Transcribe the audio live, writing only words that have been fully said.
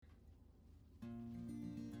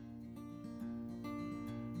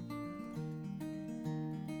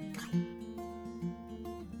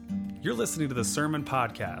You're listening to the Sermon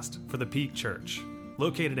Podcast for the Peak Church,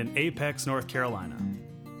 located in Apex, North Carolina.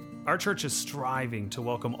 Our church is striving to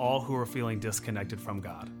welcome all who are feeling disconnected from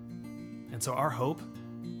God. And so our hope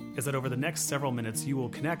is that over the next several minutes, you will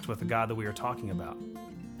connect with the God that we are talking about,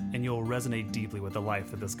 and you'll resonate deeply with the life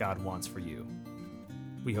that this God wants for you.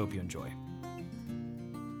 We hope you enjoy.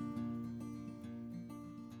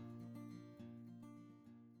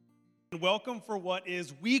 Welcome for what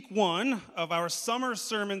is week one of our summer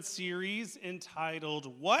sermon series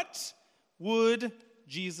entitled, What Would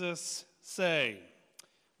Jesus Say?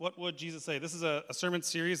 What would Jesus say? This is a sermon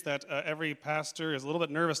series that every pastor is a little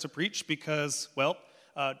bit nervous to preach because,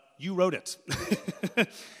 you wrote it.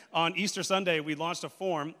 On Easter Sunday, we launched a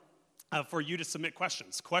form for you to submit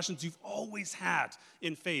questions you've always had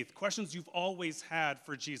in faith, questions you've always had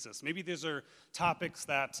for Jesus. Maybe these are topics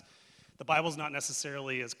that the Bible's not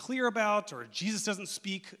necessarily as clear about, or Jesus doesn't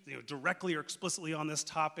speak directly or explicitly on this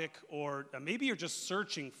topic, or maybe you're just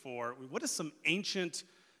searching for what is some ancient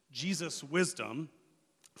Jesus wisdom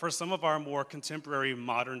for some of our more contemporary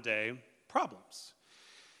modern day problems.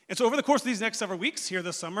 And so over the course of these next several weeks here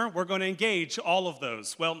this summer, we're going to engage all of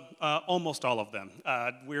those. Almost all of them.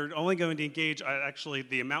 We're only going to engage actually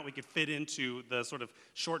the amount we could fit into the sort of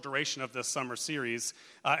short duration of this summer series.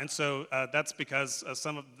 And so that's because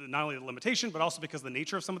some of not only the limitation, but also because of the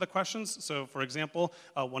nature of some of the questions. So for example,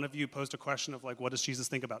 one of you posed a question of what does Jesus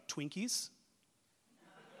think about Twinkies?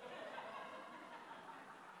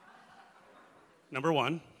 Number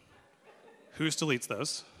one, who still eats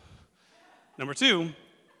those? Number two,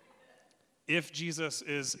 if Jesus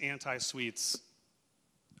is anti-sweets,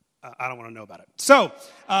 I don't want to know about it. So,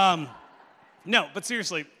 no, but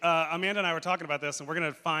seriously, Amanda and I were talking about this, and we're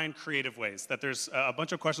going to find creative ways. That there's a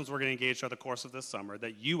bunch of questions we're going to engage throughout the course of this summer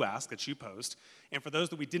that you ask, that you post. And for those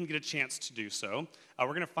that we didn't get a chance to do so, we're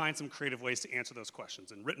going to find some creative ways to answer those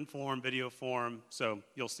questions in written form, video form. So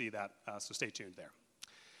you'll see that, so stay tuned there.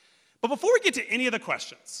 But before we get to any of the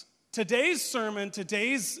questions, today's sermon,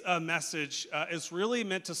 today's message is really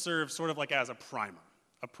meant to serve sort of like as a primer.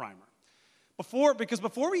 Before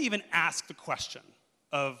we even ask the question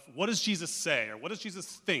of what does Jesus say, or what does Jesus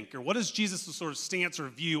think, or what is Jesus' sort of stance or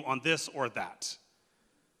view on this or that,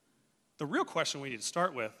 the real question we need to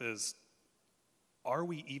start with is, are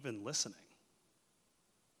we even listening?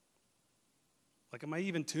 Am I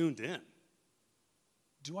even tuned in?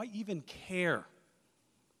 Do I even care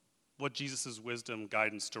what Jesus' wisdom,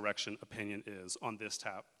 guidance, direction, opinion is on this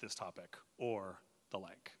topic or the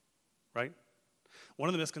like, right? One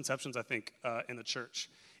of the misconceptions, I think, in the church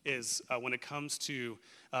is when it comes to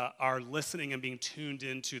our listening and being tuned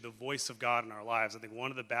into the voice of God in our lives, I think one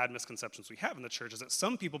of the bad misconceptions we have in the church is that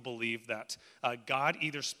some people believe that God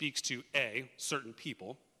either speaks to, certain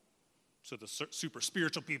people, so the super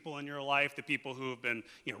spiritual people in your life, the people who have been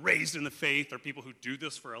raised in the faith, or people who do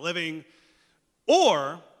this for a living,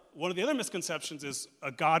 or one of the other misconceptions is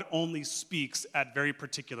God only speaks at very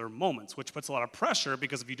particular moments, which puts a lot of pressure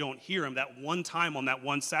because if you don't hear him that one time on that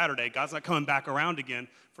one Saturday, God's not coming back around again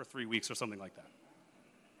for 3 weeks or something like that.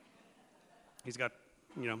 He's got,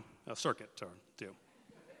 a circuit to do.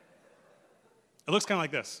 It looks kind of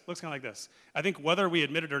like this. I think whether we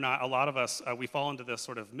admit it or not, a lot of us, we fall into this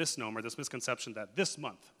sort of misnomer, this misconception that this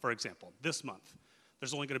month, for example,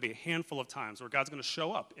 there's only going to be a handful of times where God's going to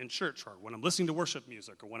show up in church, or when I'm listening to worship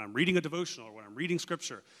music, or when I'm reading a devotional, or when I'm reading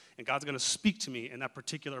scripture, and God's going to speak to me in that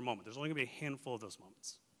particular moment. There's only going to be a handful of those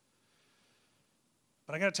moments.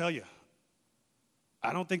 But I got to tell you,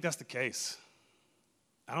 I don't think that's the case.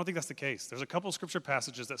 There's a couple of scripture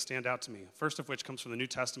passages that stand out to me, first of which comes from the New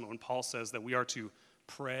Testament when Paul says that we are to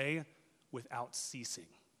pray without ceasing.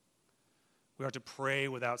 We are to pray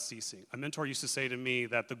without ceasing. A mentor used to say to me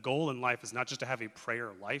that the goal in life is not just to have a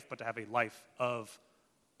prayer life, but to have a life of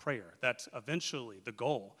prayer. That eventually the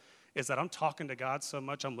goal is that I'm talking to God so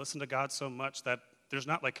much, I'm listening to God so much that there's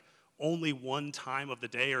not only one time of the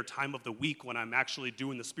day or time of the week when I'm actually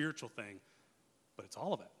doing the spiritual thing, but it's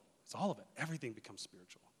all of it. Everything becomes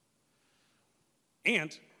spiritual.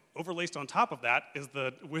 And overlaced on top of that is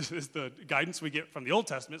the guidance we get from the Old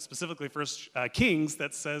Testament, specifically First Kings,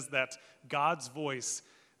 that says that God's voice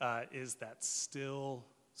is that still,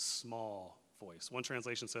 small voice. One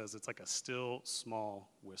translation says it's like a still,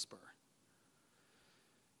 small whisper.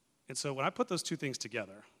 And so when I put those two things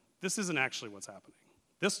together, this isn't actually what's happening.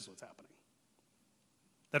 This is what's happening.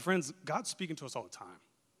 That, friends, God's speaking to us all the time.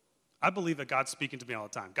 I believe that God's speaking to me all the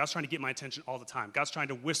time. God's trying to get my attention all the time. God's trying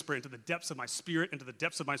to whisper into the depths of my spirit, into the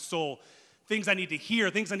depths of my soul, things I need to hear,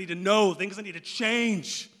 things I need to know, things I need to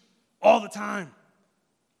change all the time.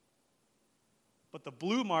 but the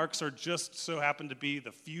blue marks are just so happen to be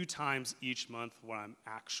the few times each month when I'm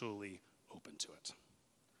actually open to it.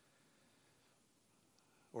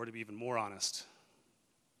 Or to be even more honest,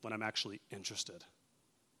 when I'm actually interested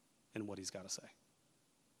in what he's got to say.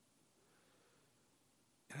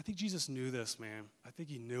 And I think Jesus knew this, man. I think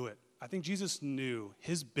he knew it. I think Jesus knew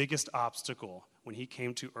his biggest obstacle when he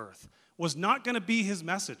came to earth was not going to be his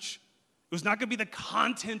message. It was not going to be the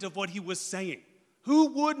content of what he was saying. Who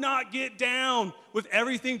would not get down with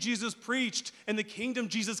everything Jesus preached and the kingdom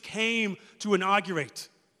Jesus came to inaugurate?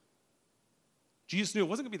 Jesus knew it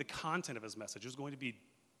wasn't going to be the content of his message. It was going to be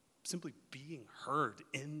simply being heard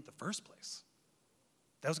in the first place.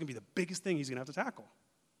 That was going to be the biggest thing he's going to have to tackle,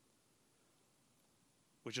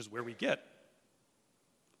 which is where we get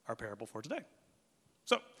our parable for today.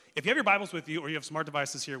 So, if you have your Bibles with you or you have smart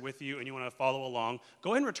devices here with you and you want to follow along,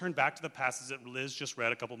 go ahead and return back to the passage that Liz just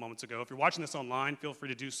read a couple moments ago. If you're watching this online, feel free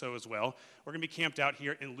to do so as well. We're going to be camped out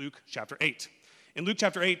here in Luke chapter 8. In Luke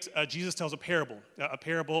chapter 8, Jesus tells a parable. A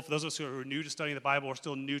parable, for those of us who are new to studying the Bible or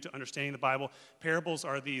still new to understanding the Bible, parables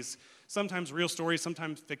are these sometimes real stories,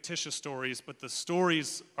 sometimes fictitious stories, but the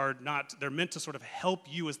stories are not, they're meant to sort of help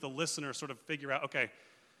you as the listener sort of figure out, okay,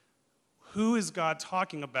 who is God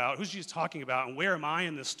talking about? Who's Jesus talking about? And where am I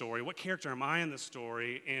in this story? What character am I in this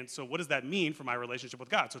story? And so what does that mean for my relationship with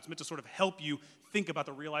God? So it's meant to sort of help you think about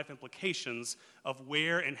the real life implications of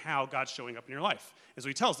where and how God's showing up in your life. And so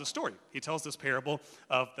he tells this story. He tells this parable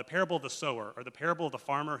of the sower, or the parable of the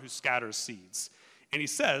farmer who scatters seeds. And he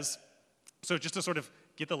says, so just to sort of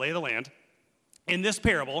get the lay of the land, in this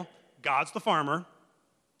parable, God's the farmer.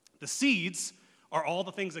 The seeds are all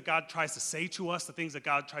the things that God tries to say to us, the things that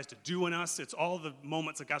God tries to do in us. It's all the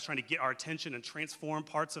moments that God's trying to get our attention and transform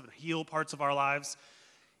parts of and heal parts of our lives.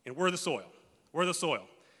 And we're the soil. We're the soil.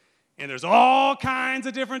 And there's all kinds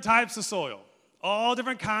of different types of soil. All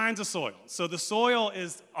different kinds of soil. So the soil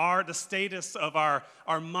is the status of our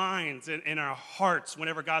minds and our hearts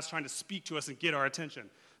whenever God's trying to speak to us and get our attention.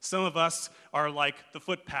 Some of us are like the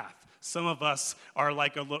footpath. Some of us are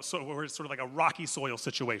like we're sort of like a rocky soil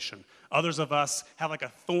situation. Others of us have like a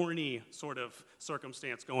thorny sort of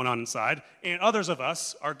circumstance going on inside. And others of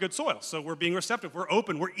us are good soil. So we're being receptive, we're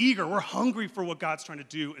open, we're eager, we're hungry for what God's trying to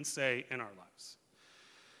do and say in our lives.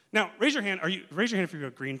 Now, raise your hand if you're a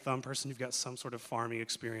green thumb person, you've got some sort of farming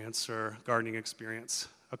experience or gardening experience.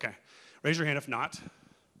 Okay. Raise your hand if not.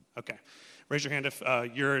 Okay. Raise your hand if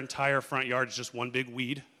your entire front yard is just one big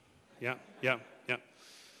weed. Yeah.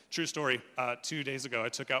 True story. 2 days ago, I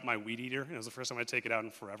took out my weed eater, and it was the first time I'd take it out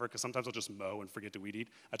in forever, because sometimes I'll just mow and forget to weed eat.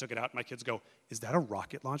 I took it out, and my kids go, "Is that a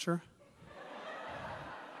rocket launcher?"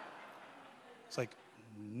 It's like,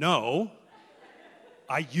 no.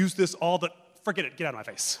 I use this forget it, get out of my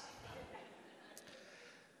face.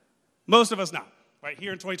 Most of us not, right?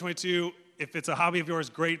 Here in 2022, if it's a hobby of yours,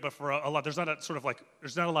 great, but for a lot, there's not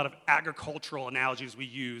a lot of agricultural analogies we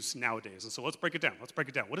use nowadays. And so let's break it down.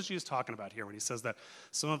 What is Jesus talking about here when he says that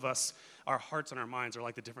some of us, our hearts and our minds are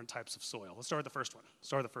like the different types of soil? Let's start with the first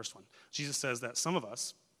one. Jesus says that some of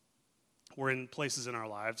us, we're in places in our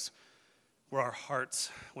lives where our hearts,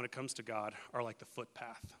 when it comes to God, are like the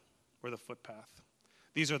footpath. We're the footpath.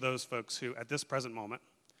 These are those folks who, at this present moment,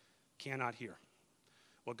 cannot hear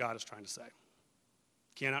what God is trying to say,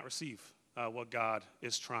 cannot receive what God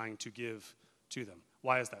is trying to give to them.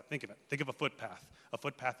 Why is that? Think of it. Think of a footpath. A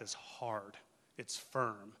footpath is hard. It's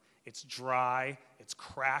firm. It's dry. It's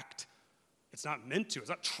cracked. It's not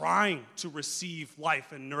trying to receive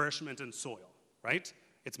life and nourishment and soil, right?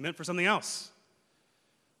 It's meant for something else.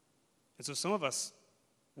 And so some of us,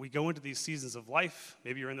 we go into these seasons of life,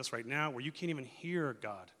 maybe you're in this right now, where you can't even hear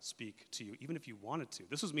God speak to you, even if you wanted to.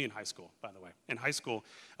 This was me in high school, by the way. In high school,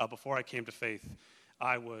 before I came to faith,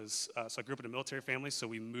 I grew up in a military family, so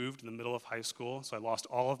we moved in the middle of high school, so I lost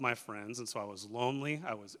all of my friends, and so I was lonely,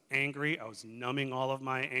 I was angry, I was numbing all of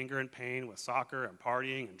my anger and pain with soccer and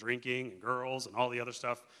partying and drinking and girls and all the other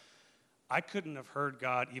stuff. I couldn't have heard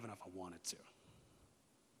God even if I wanted to.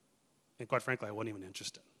 And quite frankly, I wasn't even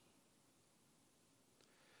interested.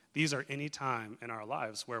 These are any time in our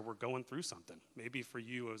lives where we're going through something. Maybe for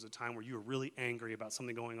you, it was a time where you were really angry about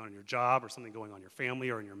something going on in your job or something going on in your family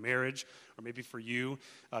or in your marriage. Or maybe for you,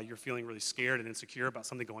 you're feeling really scared and insecure about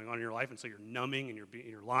something going on in your life, and so you're numbing and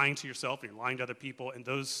you're lying to yourself and you're lying to other people. In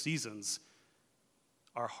those seasons,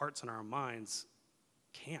 our hearts and our minds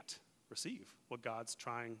can't receive what God's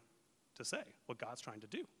trying to say, what God's trying to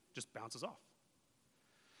do. It just bounces off.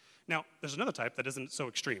 Now, there's another type that isn't so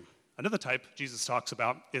extreme. Another type Jesus talks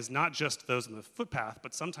about is not just those in the footpath,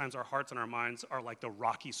 but sometimes our hearts and our minds are like the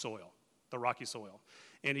rocky soil.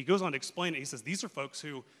 And he goes on to explain it. He says these are folks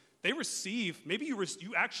who they receive, maybe you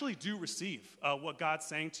actually do receive what God's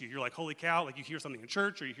saying to you. You're like, holy cow, like you hear something in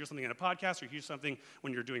church, or you hear something in a podcast, or you hear something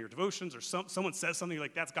when you're doing your devotions, or someone says something, you're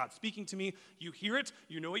like, that's God speaking to me. You hear it,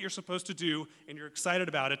 you know what you're supposed to do, and you're excited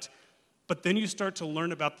about it. But then you start to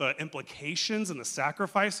learn about the implications and the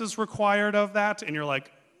sacrifices required of that, and you're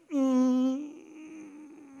like,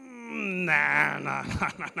 nah.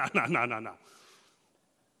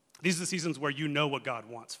 These are the seasons where you know what God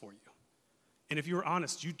wants for you. And if you're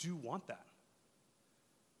honest, you do want that.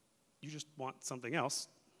 You just want something else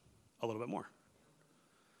a little bit more.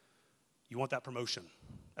 You want that promotion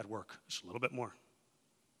at work just a little bit more.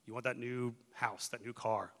 You want that new house, that new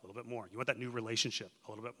car, a little bit more. You want that new relationship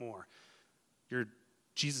a little bit more.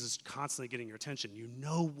 Jesus is constantly getting your attention. You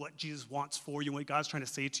know what Jesus wants for you, what God's trying to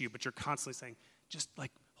say to you, but you're constantly saying, just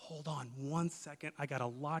like, hold on 1 second. I got a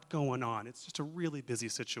lot going on. It's just a really busy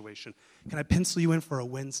situation. Can I pencil you in for a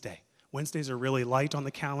Wednesday? Wednesdays are really light on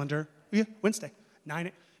the calendar. Yeah, Wednesday.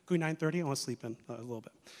 9:30. I want to sleep in a little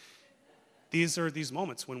bit. These are these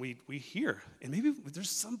moments when we hear, and maybe there's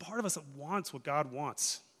some part of us that wants what God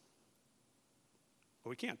wants, but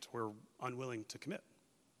we can't. We're unwilling to commit.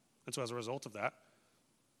 And so as a result of that,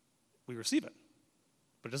 we receive it,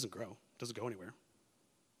 but it doesn't grow. It doesn't go anywhere.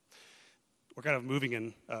 We're kind of moving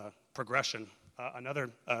in progression.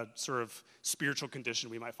 Another sort of spiritual condition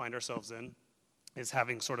we might find ourselves in is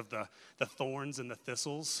having sort of the thorns and the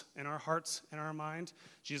thistles in our hearts and our mind.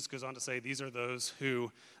 Jesus goes on to say, these are those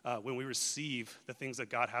who, when we receive the things that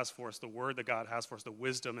God has for us, the word that God has for us, the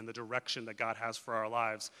wisdom and the direction that God has for our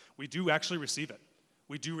lives, we do actually receive it.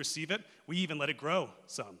 We do receive it. We even let it grow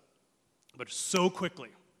some. But so quickly,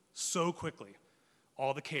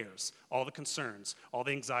 all the cares, all the concerns, all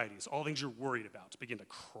the anxieties, all the things you're worried about begin to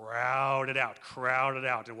crowd it out.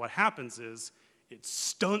 And what happens is it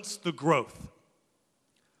stunts the growth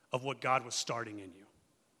of what God was starting in you.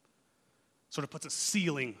 Sort of puts a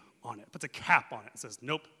ceiling on it, puts a cap on it, and says,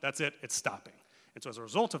 nope, that's it, it's stopping. And so as a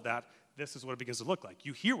result of that, this is what it begins to look like.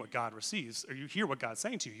 You hear what God receives, or you hear what God's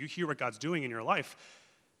saying to you, you hear what God's doing in your life,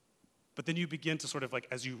 but then you begin to sort of like,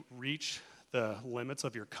 as you reach the limits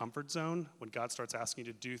of your comfort zone, when God starts asking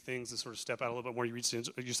you to do things and sort of step out a little bit more, you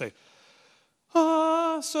say,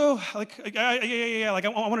 yeah, like I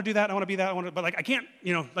want to do that, I want to be that, but like I can't,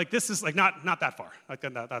 like this is like not that far, like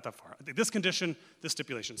not that far. This condition, this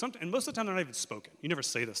stipulation, and most of the time they're not even spoken. You never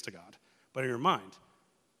say this to God, but in your mind,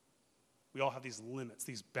 we all have these limits,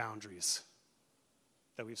 these boundaries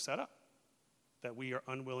that we've set up, that we are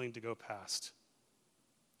unwilling to go past,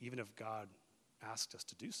 even if God asked us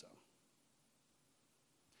to do so.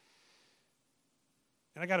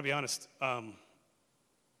 And I got to be honest,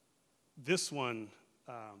 this one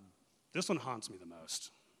haunts me the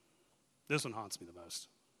most.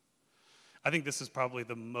 I think this is probably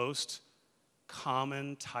the most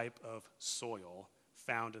common type of soil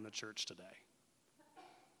found in the church today.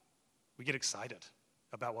 We get excited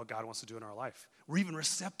about what God wants to do in our life. We're even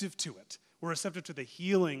receptive to it. We're receptive to the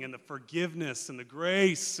healing and the forgiveness and the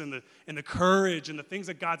grace and the courage and the things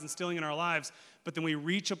that God's instilling in our lives. But then we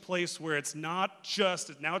reach a place where it's not just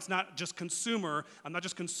consumer. I'm not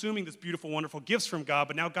just consuming this beautiful, wonderful gifts from God,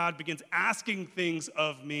 but now God begins asking things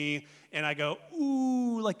of me, and I go,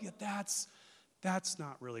 ooh, like that's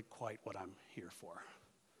not really quite what I'm here for.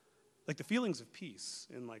 Like the feelings of peace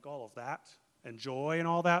and like all of that and joy and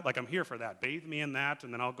all that, like I'm here for that. Bathe me in that,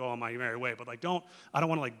 and then I'll go on my merry way. But like, I don't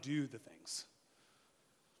want to like do the things.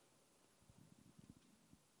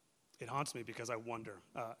 It haunts me because I wonder,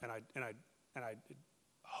 and I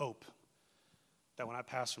hope that when I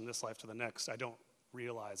pass from this life to the next, I don't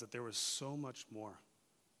realize that there was so much more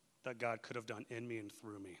that God could have done in me and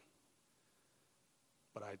through me.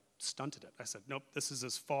 But I stunted it. I said, nope, this is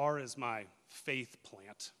as far as my faith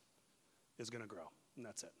plant is going to grow, and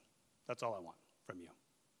that's it. That's all I want from you.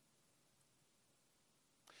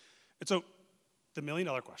 And so the $1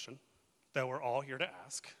 million question that we're all here to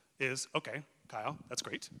ask is, okay, Kyle, that's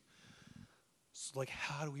great. So like,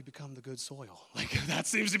 how do we become the good soil? Like, that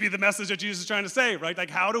seems to be the message that Jesus is trying to say, right? Like,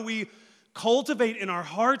 how do we cultivate in our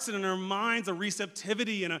hearts and in our minds a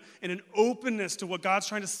receptivity and an openness to what God's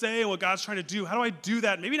trying to say and what God's trying to do? How do I do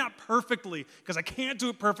that? Maybe not perfectly, because I can't do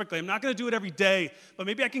it perfectly. I'm not going to do it every day, but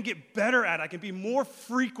maybe I can get better at it. I can be more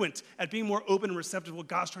frequent at being more open and receptive to what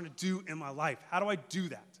God's trying to do in my life. How do I do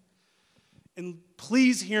that? And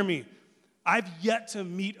please hear me. I've yet to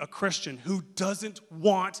meet a Christian who doesn't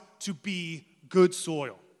want to be good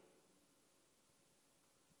soil.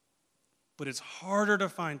 But it's harder to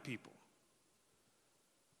find people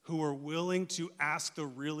who are willing to ask the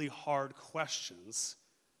really hard questions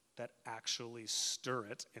that actually stir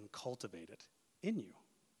it and cultivate it in you.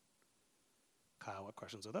 Kyle, what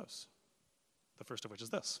questions are those? The first of which is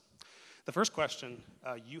this. The first question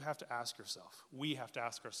you have to ask yourself, we have to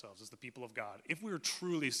ask ourselves as the people of God, if we're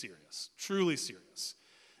truly serious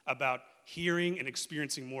about hearing and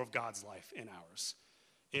experiencing more of God's life in ours,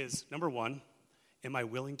 is number one, am I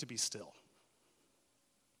willing to be still?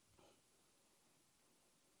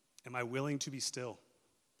 Am I willing to be still?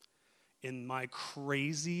 In my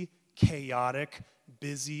crazy, chaotic,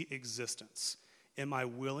 busy existence, am I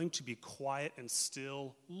willing to be quiet and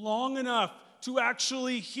still long enough to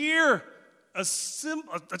actually hear an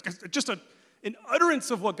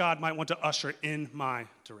utterance of what God might want to usher in my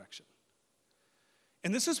direction?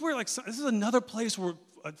 And this is where, this is another place where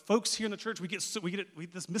folks here in the church, we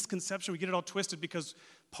get this misconception, we get it all twisted, because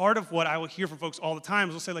part of what I will hear from folks all the time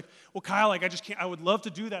is they'll say, well, Kyle, I just can't, I would love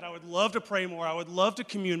to do that. I would love to pray more. I would love to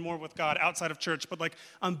commune more with God outside of church, but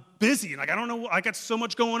I'm busy, and I don't know, I got so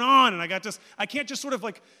much going on, and I can't just sort of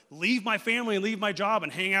leave my family and leave my job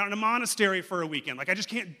and hang out in a monastery for a weekend. I just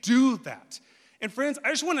can't do that. And friends, I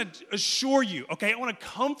just want to assure you, okay, I want to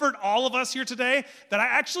comfort all of us here today that I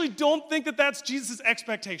actually don't think that that's Jesus'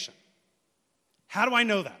 expectation. How do I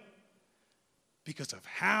know that? Because of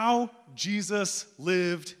how Jesus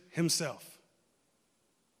lived himself.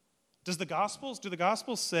 Do the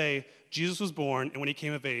Gospels say Jesus was born, and when he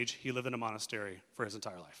came of age, he lived in a monastery for his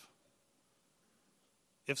entire life?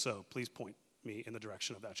 If so, please point me in the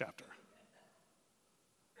direction of that chapter.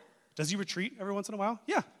 Does he retreat every once in a while?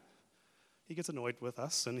 Yeah. He gets annoyed with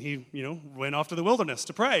us, and he, went off to the wilderness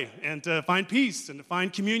to pray and to find peace and to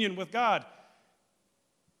find communion with God.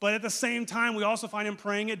 But at the same time, we also find him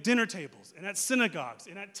praying at dinner tables and at synagogues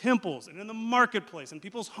and at temples and in the marketplace and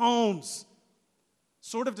people's homes,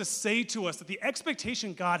 sort of to say to us that the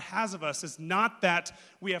expectation God has of us is not that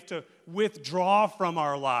we have to withdraw from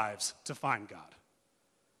our lives to find God,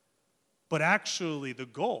 but actually the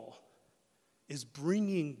goal is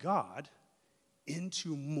bringing God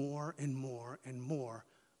into more and more and more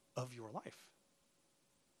of your life.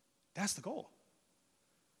 That's the goal.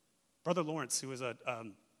 Brother Lawrence, who was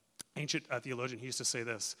an ancient theologian, he used to say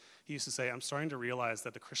this. He used to say, I'm starting to realize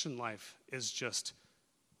that the Christian life is just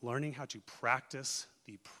learning how to practice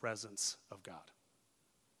the presence of God.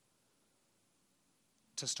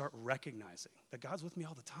 To start recognizing that God's with me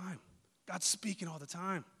all the time. God's speaking all the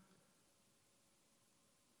time.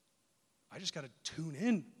 I just got to tune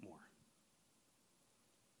in more.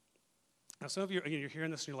 Now, some of you, you're hearing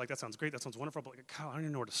this and you're like, that sounds great, that sounds wonderful, but Kyle, I don't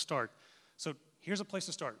even know where to start. So here's a place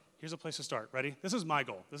to start. Ready? This is my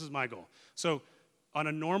goal. So on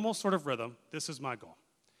a normal sort of rhythm, this is my goal.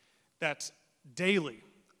 That daily,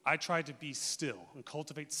 I try to be still and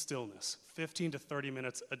cultivate stillness 15 to 30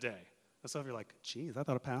 minutes a day. And some of you are like, geez, I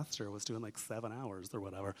thought a pastor was doing 7 hours or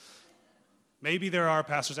whatever. Maybe there are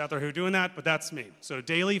pastors out there who are doing that, but that's me. So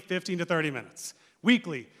daily, 15 to 30 minutes.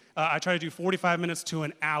 Weekly, I try to do 45 minutes to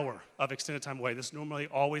an hour of extended time away. This normally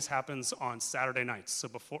always happens on Saturday nights.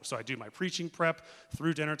 So I do my preaching prep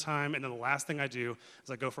through dinner time, and then the last thing I do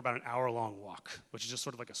is I go for about an hour-long walk, which is just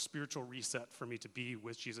sort of like a spiritual reset for me to be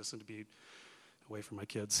with Jesus and to be away from my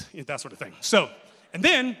kids, that sort of thing. So, and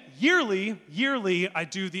then yearly, I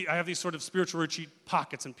have these sort of spiritual retreat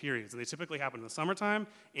pockets and periods, and they typically happen in the summertime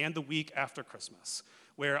and the week after Christmas,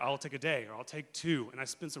 where I'll take a day or I'll take 2, and I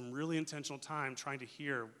spend some really intentional time trying to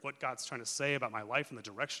hear what God's trying to say about my life and the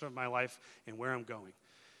direction of my life and where I'm going.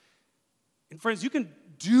 And friends, you can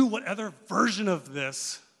do whatever version of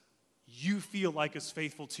this you feel like is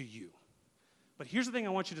faithful to you. But here's the thing I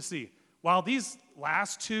want you to see. While these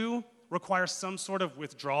last 2 require some sort of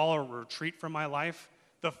withdrawal or retreat from my life,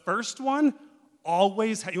 the first one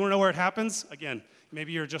always, you want to know where it happens? Again,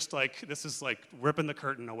 maybe you're just this is ripping the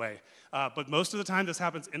curtain away. But most of the time, this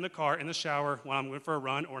happens in the car, in the shower, when I'm going for a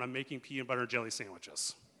run, or when I'm making peanut butter and jelly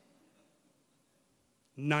sandwiches.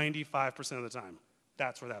 95% of the time,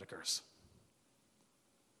 that's where that occurs.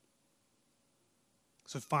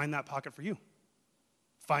 So find that pocket for you.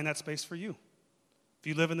 Find that space for you. If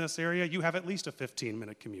you live in this area, you have at least a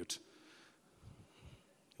 15-minute commute.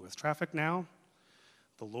 With traffic now,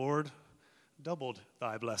 the Lord doubled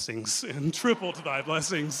thy blessings and tripled thy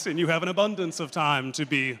blessings, and you have an abundance of time to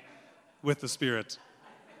be with the Spirit.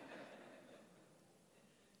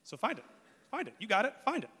 So find it. You got it,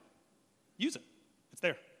 find it. Use it. It's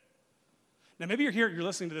there. Now maybe you're here, you're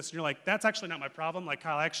listening to this, and you're like, that's actually not my problem.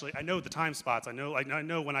 Kyle, actually, I know the time spots. I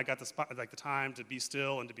know when I got the spot, the time to be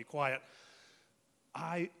still and to be quiet.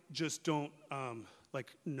 I just don't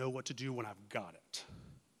know what to do when I've got it.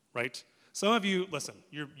 Right? Some of you, listen,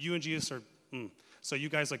 you and Jesus are, So you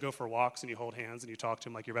guys like go for walks and you hold hands and you talk to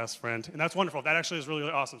him like your best friend. And that's wonderful. That actually is really,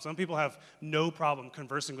 really awesome. Some people have no problem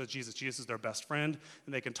conversing with Jesus. Jesus is their best friend,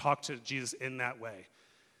 and they can talk to Jesus in that way.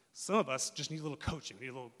 Some of us just need a little coaching, we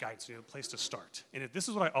need a little guidance, we need a place to start. And if this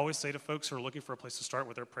is what I always say to folks who are looking for a place to start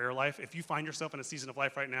with their prayer life, if you find yourself in a season of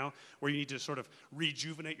life right now where you need to sort of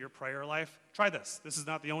rejuvenate your prayer life, try this. This is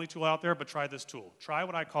not the only tool out there, but try this tool. Try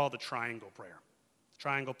what I call the triangle prayer.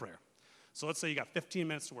 Triangle prayer. So let's say you got 15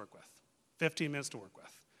 minutes to work with. 15 minutes to work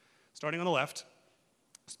with. Starting on the left,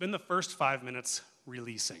 spend the first 5 minutes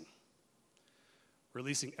releasing.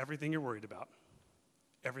 Releasing everything you're worried about,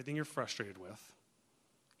 everything you're frustrated with,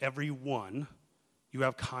 everyone you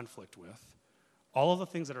have conflict with, all of the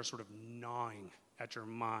things that are sort of gnawing at your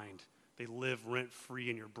mind. They live rent-free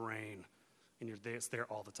in your brain, and it's there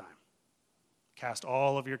all the time. Cast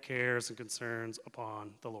all of your cares and concerns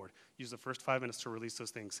upon the Lord. Use the first 5 minutes to release those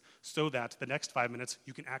things so that the next 5 minutes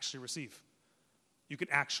you can actually receive. You can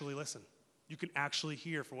actually listen. You can actually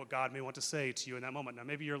hear for what God may want to say to you in that moment. Now,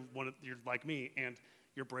 maybe you're like me, and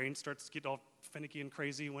your brain starts to get all finicky and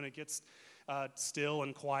crazy when it gets still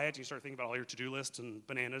and quiet. You start thinking about all your to-do lists and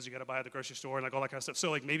bananas you got to buy at the grocery store and like all that kind of stuff.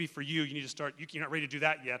 So like maybe for you, you need to start, you're not ready to do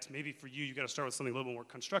that yet. Maybe for you got to start with something a little bit more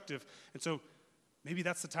constructive. And so maybe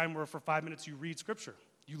that's the time where for 5 minutes you read Scripture.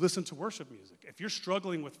 You listen to worship music. If you're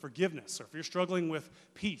struggling with forgiveness, or if you're struggling with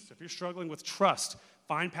peace, if you're struggling with trust,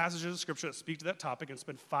 find passages of Scripture that speak to that topic and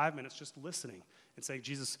spend 5 minutes just listening and saying,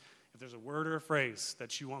 Jesus, if there's a word or a phrase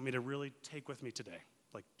that you want me to really take with me today,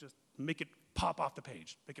 like just make it pop off the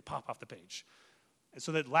page. Make it pop off the page. And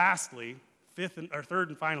so that lastly, third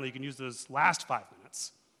and finally, you can use those last 5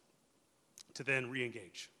 minutes to then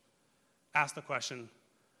re-engage. Ask the question,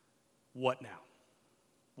 what now?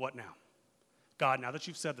 What now? God, now that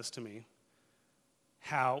you've said this to me,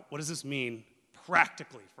 what does this mean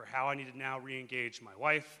practically for how I need to now re-engage my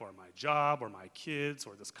wife or my job or my kids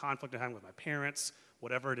or this conflict I'm having with my parents,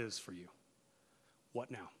 whatever it is for you?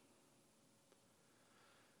 What now?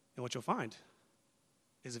 And what you'll find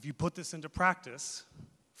is if you put this into practice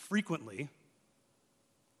frequently,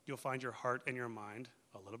 you'll find your heart and your mind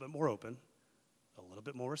a little bit more open, a little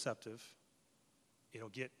bit more receptive. It'll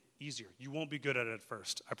get easier. You won't be good at it at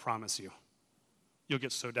first, I promise you. You'll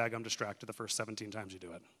get so daggum distracted the first 17 times you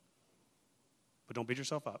do it. But don't beat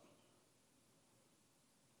yourself up.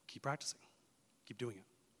 Keep practicing. Keep doing it.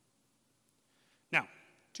 Now,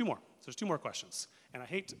 2 more. So there's 2 more questions. And I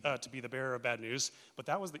hate to be the bearer of bad news, but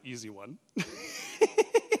that was the easy one.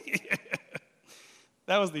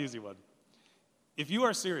 That was the easy one. If you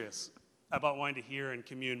are serious about wanting to hear and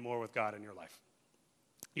commune more with God in your life,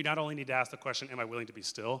 you not only need to ask the question, am I willing to be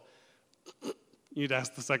still? You need to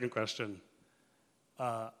ask the second question,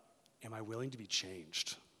 am I willing to be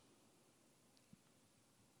changed?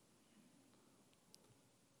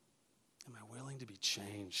 Am I willing to be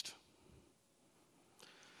changed?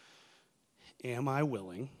 Am I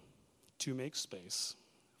willing to make space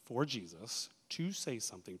for Jesus to say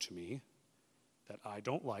something to me that I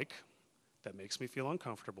don't like, that makes me feel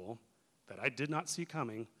uncomfortable, that I did not see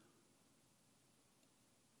coming,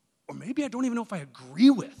 or maybe I don't even know if I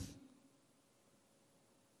agree with?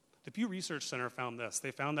 The Pew Research Center found this.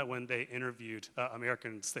 They found that when they interviewed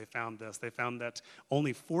Americans, they found this. They found that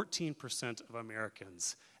only 14% of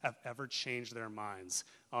Americans have ever changed their minds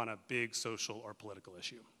on a big social or political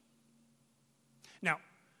issue. Now,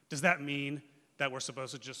 does that mean that we're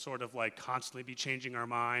supposed to just sort of like constantly be changing our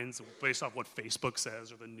minds based off what Facebook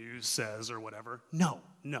says or the news says or whatever? No.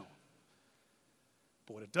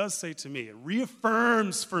 But what it does say to me, it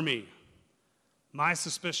reaffirms for me my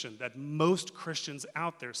suspicion that most Christians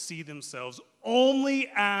out there see themselves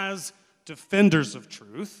only as defenders of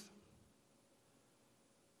truth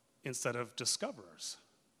instead of discoverers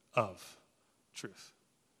of truth.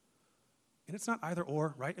 And it's not either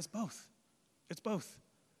or, right? It's both. It's both.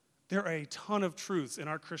 There are a ton of truths in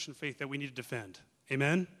our Christian faith that we need to defend.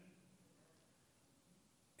 Amen?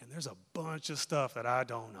 And there's a bunch of stuff that I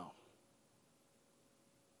don't know.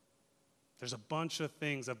 There's a bunch of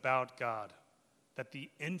things about God that the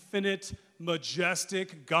infinite,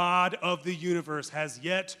 majestic God of the universe has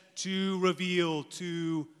yet to reveal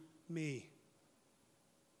to me.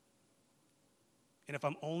 And if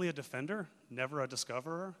I'm only a defender, never a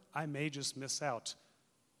discoverer, I may just miss out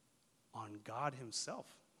on God himself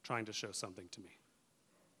trying to show something to me.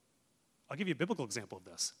 I'll give you a biblical example of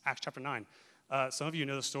this. Acts chapter 9. Some of you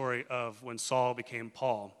know the story of when Saul became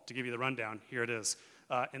Paul. To give you the rundown, here it is.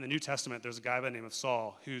 In the New Testament, there's a guy by the name of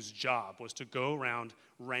Saul whose job was to go around,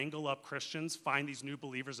 wrangle up Christians, find these new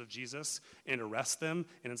believers of Jesus, and arrest them,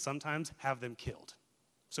 and then sometimes have them killed.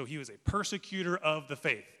 So he was a persecutor of the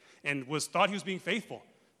faith and thought he was being faithful.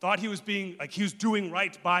 thought he was doing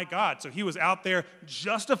right by God. So he was out there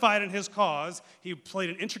justified in his cause. He played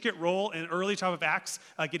an intricate role in early chapter of Acts,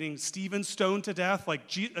 getting Stephen stoned to death. Like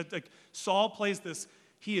Saul plays this,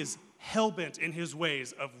 he is hell-bent in his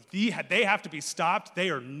ways of they have to be stopped. They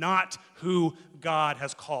are not who God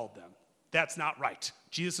has called them. That's not right.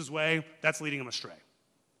 Jesus' way, that's leading him astray.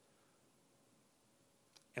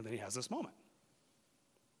 And then he has this moment.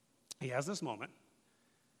 He has this moment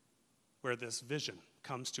where this vision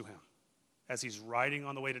comes to him as he's riding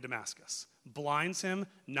on the way to Damascus, blinds him,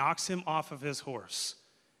 knocks him off of his horse,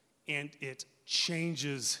 and it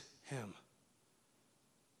changes him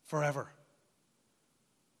forever.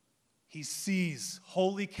 He sees,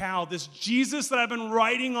 holy cow, this Jesus that I've been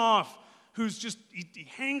writing off, who's just, he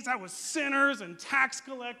hangs out with sinners and tax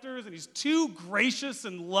collectors, and he's too gracious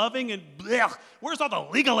and loving, and blech, where's all the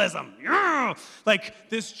legalism? Yeah. Like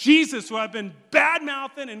this Jesus who I've been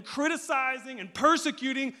bad-mouthing and criticizing and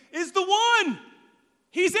persecuting is the one.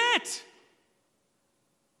 He's it.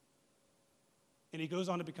 And he goes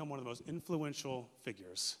on to become one of the most influential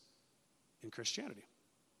figures in Christianity.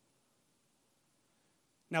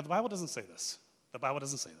 Now, the Bible doesn't say this. The Bible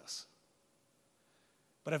doesn't say this.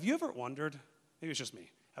 But have you ever wondered, maybe it's just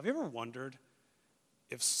me, have you ever wondered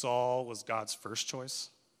if Saul was God's first choice?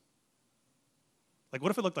 Like,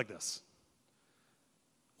 what if it looked like this?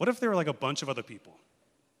 What if there were like a bunch of other people?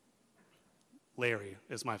 Larry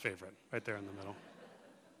is my favorite, right there in the middle.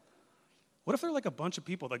 What if there were like a bunch of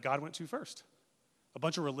people that God went to first? A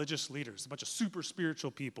bunch of religious leaders, a bunch of super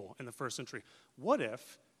spiritual people in the first century. What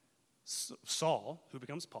if Saul, who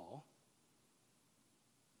becomes Paul,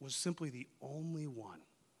 was simply the only one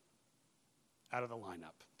out of the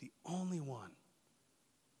lineup, the only one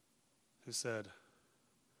who said,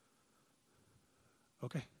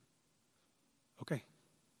 okay,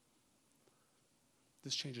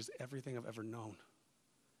 this changes everything I've ever known.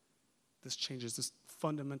 This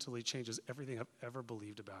fundamentally changes everything I've ever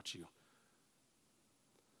believed about you.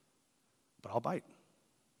 But I'll bite.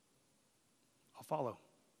 I'll follow.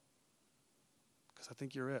 Because I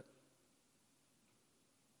think you're it.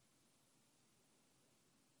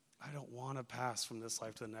 I don't want to pass from this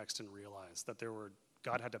life to the next and realize that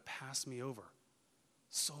God had to pass me over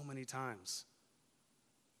so many times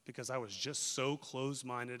because I was just so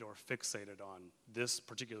closed-minded or fixated on this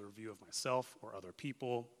particular view of myself or other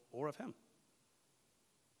people or of him.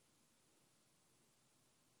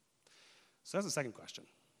 So that's the second question.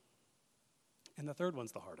 And the third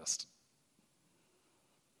one's the hardest.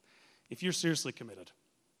 If you're seriously committed,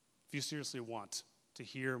 if you seriously want to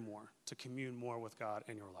hear more, to commune more with God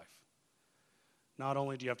in your life, not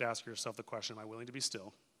only do you have to ask yourself the question, am I willing to be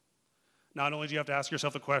still? Not only do you have to ask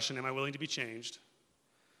yourself the question, am I willing to be changed?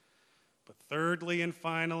 But thirdly and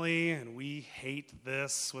finally, and we hate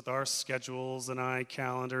this with our schedules and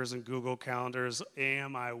iCalendars and Google Calendars,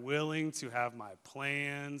 am I willing to have my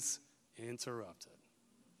plans interrupted?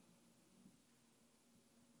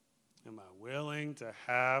 Am I willing to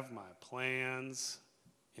have my plans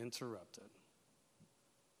interrupted?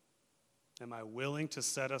 Am I willing to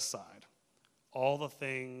set aside all the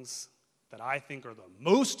things that I think are the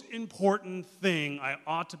most important thing I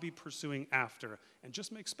ought to be pursuing after and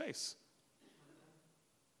just make space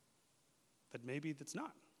that maybe that's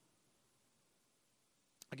not?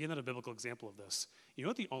 I'll give another biblical example of this. You know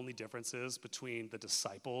what the only difference is between the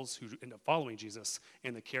disciples who end up following Jesus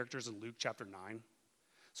and the characters in Luke chapter 9?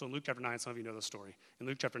 So in Luke chapter 9, some of you know the story. In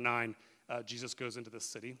Luke chapter 9, Jesus goes into this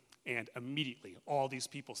city, and immediately all these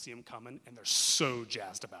people see him coming, and they're so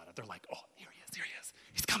jazzed about it. They're like, oh, here he is.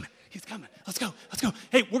 He's coming. Let's go.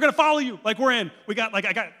 Hey, we're going to follow you. Like, we're in.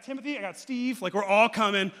 I got Timothy, I got Steve. Like, we're all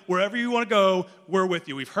coming. Wherever you want to go, we're with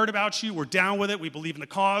you. We've heard about you. We're down with it. We believe in the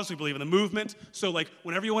cause. We believe in the movement. So, like,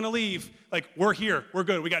 whenever you want to leave, like, we're here. We're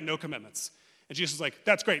good. We got no commitments. And Jesus is like,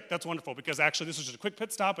 that's great. That's wonderful, because actually this was just a quick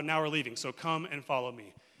pit stop, and now we're leaving. So come and follow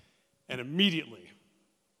me. And immediately,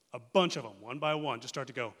 a bunch of them, one by one, just start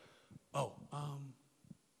to go, I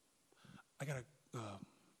got to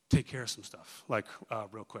take care of some stuff, like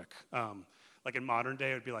real quick. Like in modern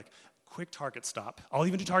day, it would be like, quick Target stop. I'll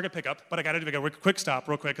even do Target pickup, but I got to do a quick stop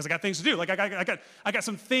real quick because I got things to do. Like I got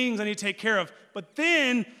some things I need to take care of. But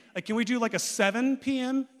then, like, can we do like a 7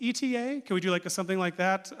 p.m. ETA? Can we do like something like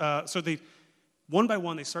that? So they, one by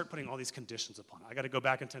one, they start putting all these conditions upon it. I got to go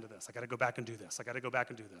back and tend to this. I got to go back and do this. I got to go back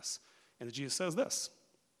and do this. And then Jesus says this: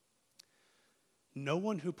 no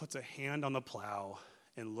one who puts a hand on the plow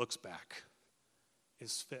and looks back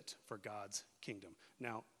is fit for God's kingdom.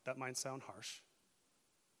 Now, that might sound harsh,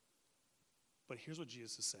 but here's what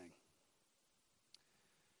Jesus is saying.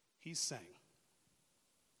 He's saying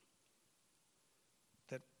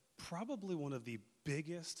that probably one of the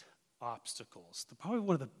biggest obstacles, probably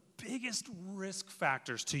one of the biggest risk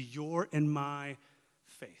factors to your and my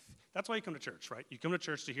faith. That's why you come to church, right? You come to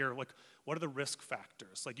church to hear, like, what are the risk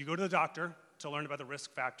factors? Like, you go to the doctor to learn about the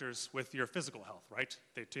risk factors with your physical health, right?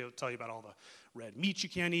 They tell you about all the red meat you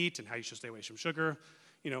can't eat and how you should stay away from sugar,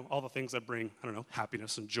 all the things that bring,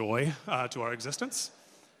 happiness and joy to our existence.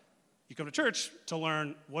 You come to church to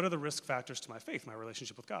learn what are the risk factors to my faith, my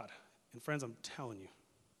relationship with God. And friends, I'm telling you,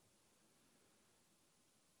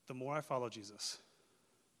 the more I follow Jesus,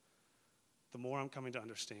 the more I'm coming to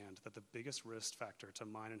understand that the biggest risk factor to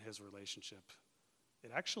mine and his relationship,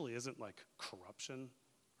 it actually isn't like corruption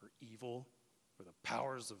or evil or the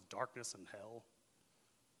powers of darkness and hell.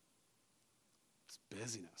 It's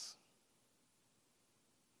busyness.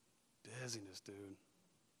 Busyness, dude.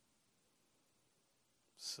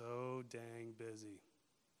 So dang busy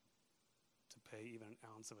to pay even an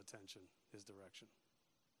ounce of attention his direction.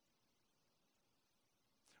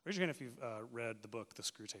 Raise your hand if you've read the book, The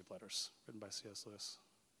Screwtape Letters, written by C.S. Lewis.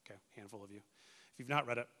 Okay, handful of you. If you've not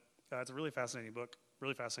read it, it's a really fascinating book.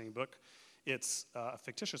 It's a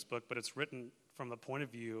fictitious book, but it's written from the point of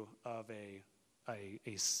view of a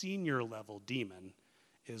senior level demon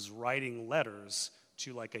is writing letters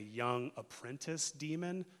to like a young apprentice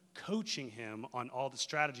demon, coaching him on all the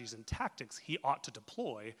strategies and tactics he ought to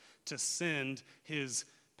deploy to send his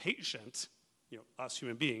patient, us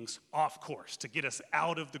human beings, off course, to get us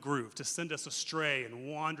out of the groove, to send us astray and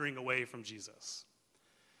wandering away from Jesus.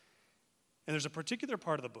 And there's a particular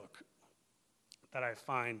part of the book that I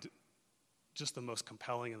find just the most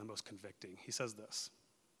compelling and the most convicting. He says this.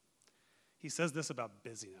 He says this about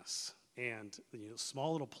busyness and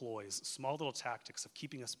small little ploys, small little tactics of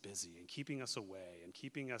keeping us busy and keeping us away and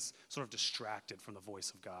keeping us sort of distracted from the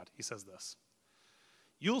voice of God. He says this.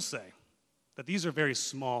 You'll say that these are very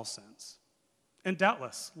small sins. And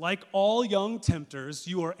doubtless, like all young tempters,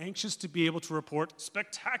 you are anxious to be able to report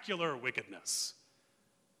spectacular wickedness.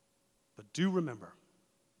 But do remember,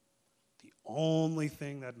 the only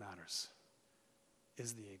thing that matters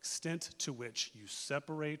is the extent to which you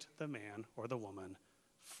separate the man or the woman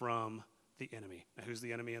from the enemy. Now, who's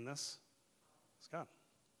the enemy in this? It's God.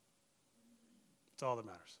 It's all that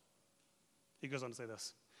matters. He goes on to say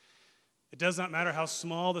this. It does not matter how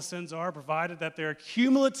small the sins are, provided that their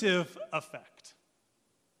cumulative effect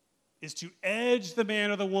is to edge the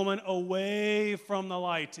man or the woman away from the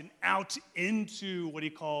light and out into what he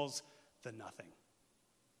calls the nothing.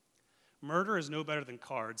 Murder is no better than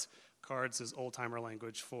cards. Cards is old-timer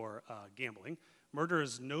language for gambling. Murder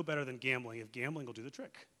is no better than gambling if gambling will do the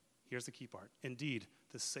trick. Here's the key part. Indeed,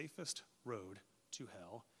 the safest road to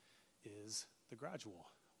hell is the gradual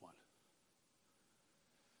one.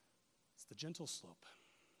 It's the gentle slope,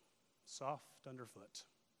 soft underfoot,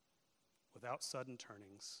 without sudden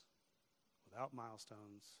turnings, without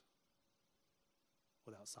milestones,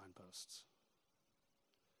 without signposts.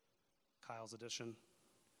 Kyle's edition,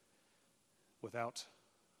 without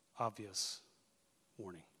obvious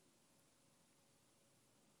warning.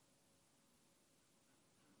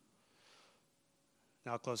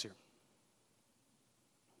 Now I'll close here.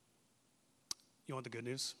 You want the good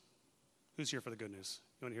news? Who's here for the good news?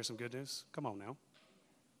 You want to hear some good news? Come on now.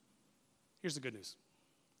 Here's the good news.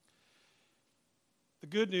 The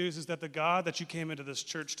good news is that the God that you came into this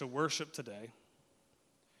church to worship today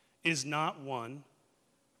is not one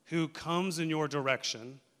who comes in your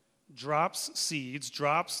direction, drops seeds,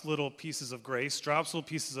 drops little pieces of grace, drops little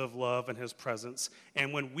pieces of love in his presence,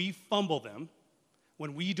 and when we fumble them,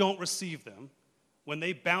 when we don't receive them, when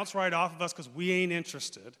they bounce right off of us because we ain't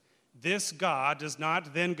interested, this God does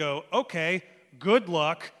not then go, okay, good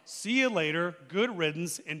luck, see you later, good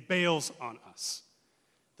riddance, and bails on us.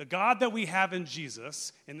 The God that we have in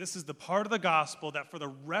Jesus, and this is the part of the gospel that for the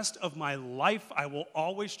rest of my life I will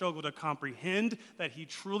always struggle to comprehend, that he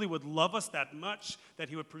truly would love us that much, that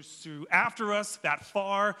he would pursue after us that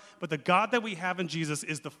far. But the God that we have in Jesus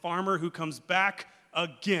is the farmer who comes back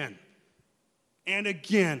again and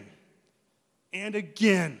again and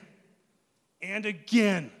again and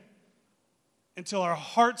again until our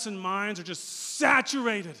hearts and minds are just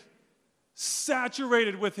saturated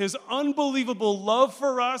with his unbelievable love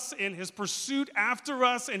for us and his pursuit after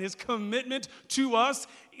us and his commitment to us,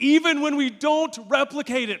 even when we don't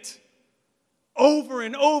replicate it over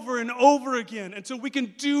and over and over again, until we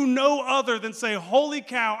can do no other than say, holy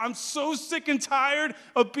cow, I'm so sick and tired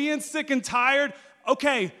of being sick and tired.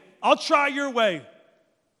 Okay, I'll try your way.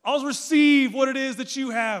 I'll receive what it is that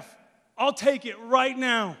you have. I'll take it right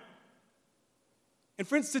now. And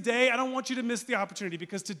friends, today, I don't want you to miss the opportunity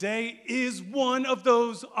because today is one of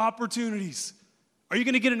those opportunities. Are you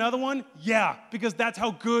going to get another one? Yeah, because that's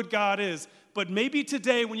how good God is. But maybe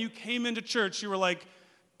today when you came into church, you were like,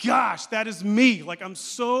 gosh, that is me. Like I've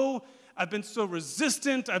been so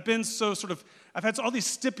resistant. I've had all these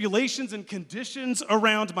stipulations and conditions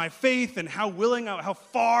around my faith and how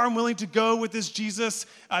far I'm willing to go with this Jesus.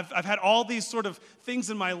 I've had all these sort of things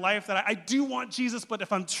in my life that I do want Jesus, but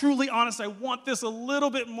if I'm truly honest, I want this a little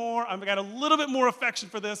bit more. I've got a little bit more affection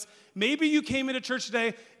for this. Maybe you came into church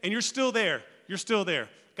today and you're still there. You're still there.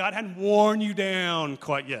 God hadn't worn you down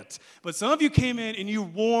quite yet. But some of you came in and you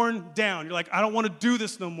worn down. You're like, I don't want to do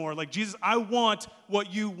this no more. Like, Jesus, I want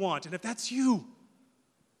what you want. And if that's you,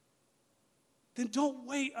 then don't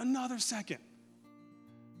wait another second.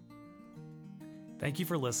 Thank you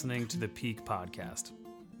for listening to the Peak Podcast.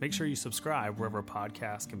 Make sure you subscribe wherever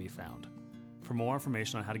podcasts can be found. For more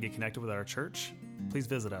information on how to get connected with our church, please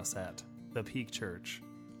visit us at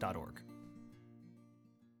thepeakchurch.org.